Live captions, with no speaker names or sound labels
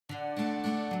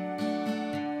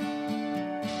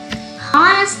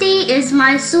Honesty is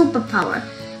my superpower.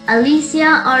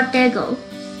 Alicia Ortego.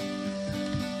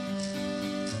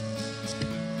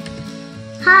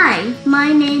 Hi,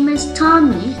 my name is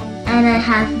Tommy, and I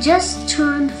have just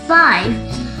turned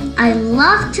 5. I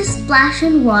love to splash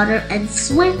in water and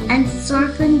swim and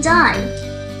surf and dive.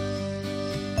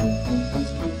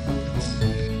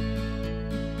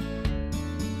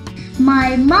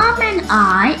 My mom and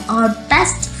I are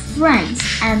best friends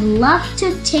and love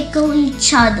to tickle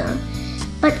each other.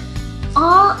 But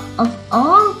of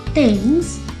all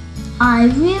things I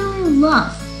really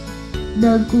love,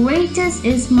 the greatest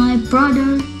is my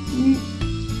brother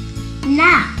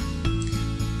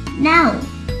Now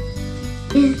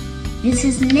is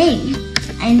his name,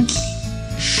 and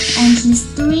he's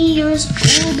 3 years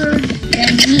older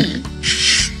than me.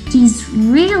 He's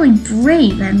really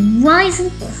brave and wise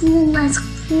and cool as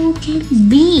cool can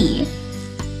be.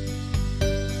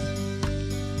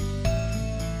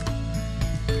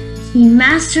 He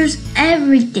masters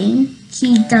everything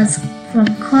he does, from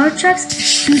car tricks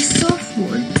to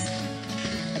surfboards.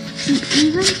 He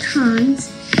even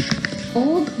turns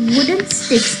old wooden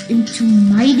sticks into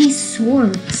mighty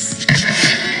swords.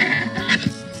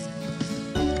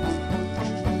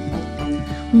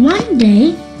 One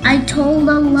day, I told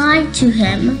a lie to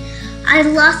him. I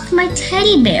lost my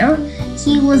teddy bear.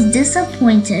 He was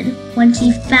disappointed when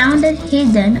he found it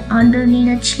hidden underneath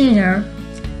a chair.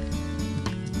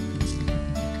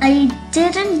 I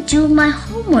didn't do my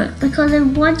homework because I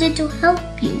wanted to help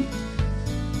you.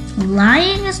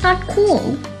 Lying is not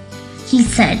cool, he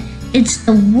said. It's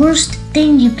the worst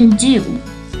thing you can do.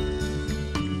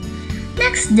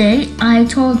 Next day when I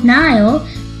told Niall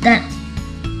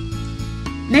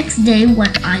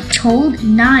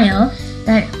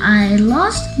that I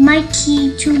lost my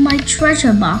key to my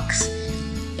treasure box.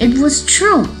 It was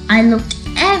true. I looked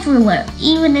everywhere,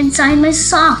 even inside my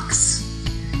socks.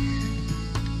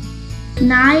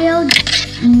 Niall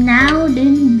now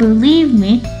didn't believe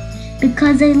me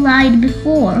because I lied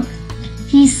before.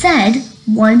 He said,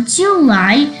 once you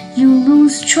lie, you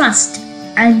lose trust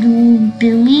and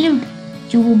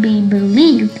you will be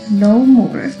believed no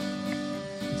more.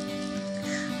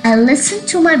 I listened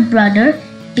to my brother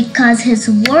because his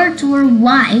words were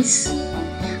wise.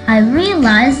 I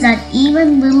realized that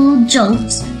even little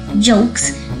jokes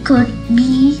could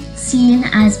be seen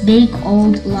as big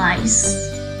old lies.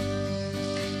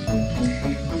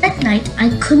 That night, I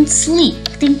couldn't sleep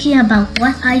thinking about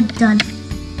what I'd done.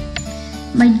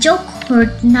 My joke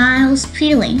hurt Niall's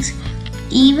feelings,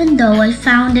 even though I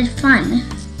found it fun.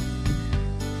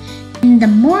 In the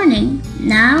morning,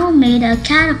 Niall made a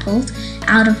catapult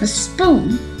out of a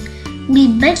spoon. We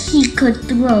bet he could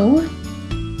throw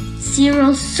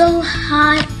cereal so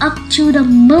high up to the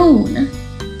moon.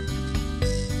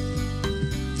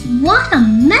 What a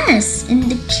mess in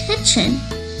the kitchen!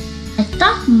 I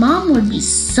thought Mom would be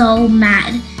so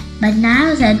mad, but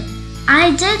Niall said,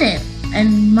 I did it,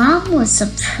 and Mom was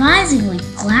surprisingly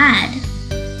glad.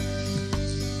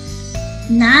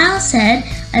 Niall said,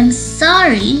 I'm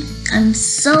sorry, I'm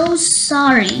so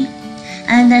sorry,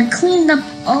 and then cleaned up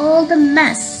all the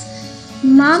mess.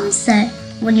 Mom said,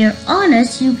 when you're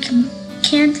honest, you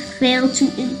can't fail to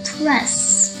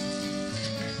impress.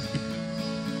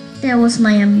 There was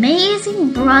my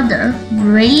amazing brother,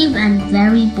 brave and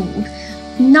very bold,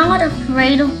 not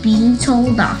afraid of being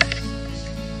told off.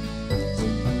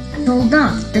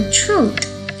 The truth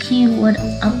he would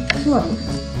uphold.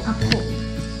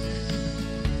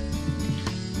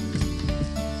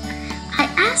 I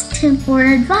asked him for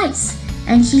advice,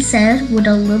 and he said with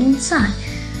a little sigh,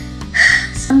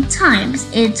 sometimes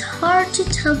it's hard to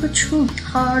tell the truth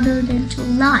harder than to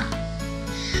lie.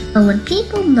 But when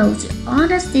people know you're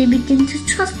honest, they begin to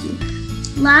trust you.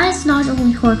 Lies not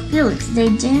only hurt feelings, they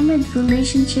damage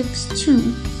relationships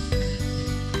too.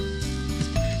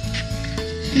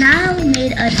 Niall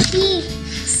made a tea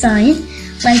sign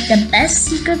like the best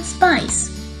secret spice.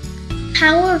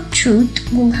 Power of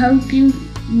truth will help you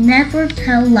never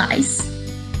tell lies.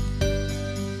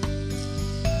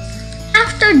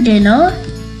 After dinner,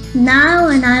 Niall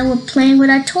and I were playing with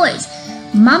our toys.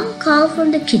 Mom called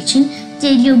from the kitchen,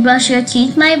 did you brush your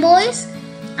teeth, my boys?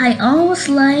 I almost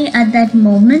lied at that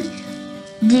moment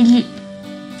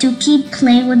to keep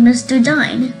playing with Mr.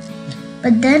 Dine.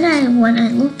 But then when I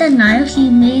looked at Niall,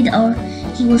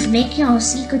 he was making our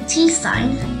secret tea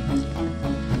sign.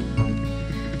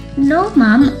 No,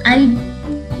 Mom, I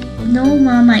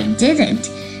didn't.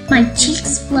 My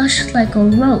cheeks flushed like a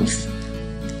rose.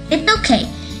 It's okay.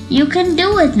 You can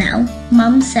do it now,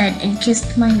 Mom said and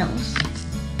kissed my nose.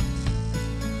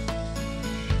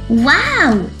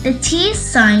 Wow, the tea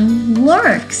sign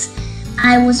works.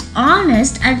 I was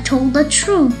honest and told the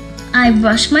truth. I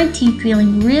brushed my teeth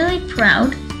feeling really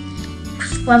proud,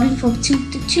 scrubbing from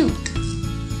tooth to tooth.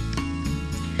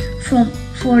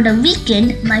 For the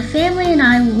weekend, my family and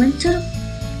I went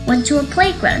to a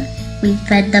playground. We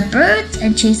fed the birds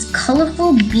and chased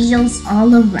colorful beetles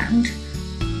all around.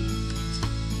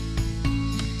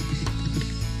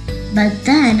 But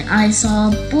then I saw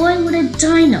a boy with a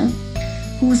dino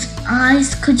whose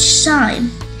eyes could shine.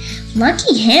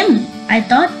 Lucky him, I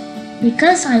thought,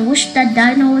 because I wished that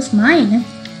dino was mine.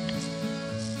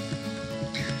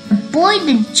 The boy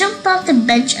then jumped off the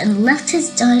bench and left his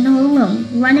dino alone,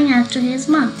 running after his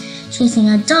mom, chasing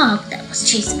a dog that was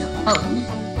chasing a bone.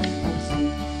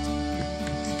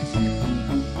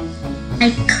 I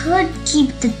could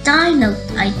keep the dino,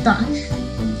 I thought,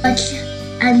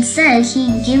 and said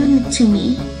he'd given it to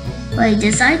me, but I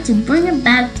decided to bring it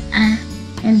back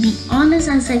and be honest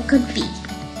as I could be.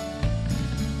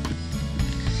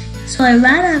 So I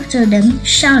ran after them,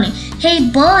 shouting, "Hey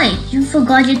boy, you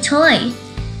forgot your toy!"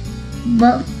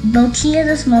 But both he and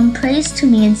his mom praised to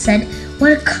me and said,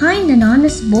 "What a kind and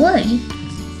honest boy."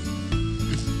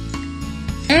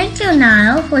 Thank you,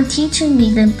 Niall, for teaching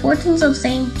me the importance of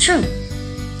saying truth.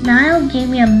 Niall gave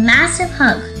me a massive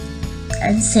hug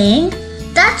and saying,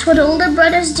 "That's what older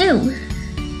brothers do."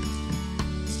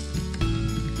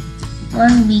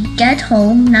 When we get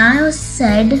home, Niall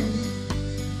said,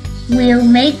 "We'll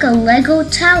make a Lego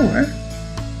tower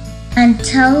and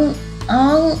tell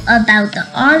all about the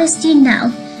honesty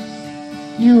now.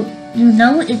 You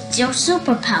know it's your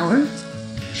superpower."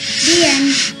 The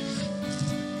end.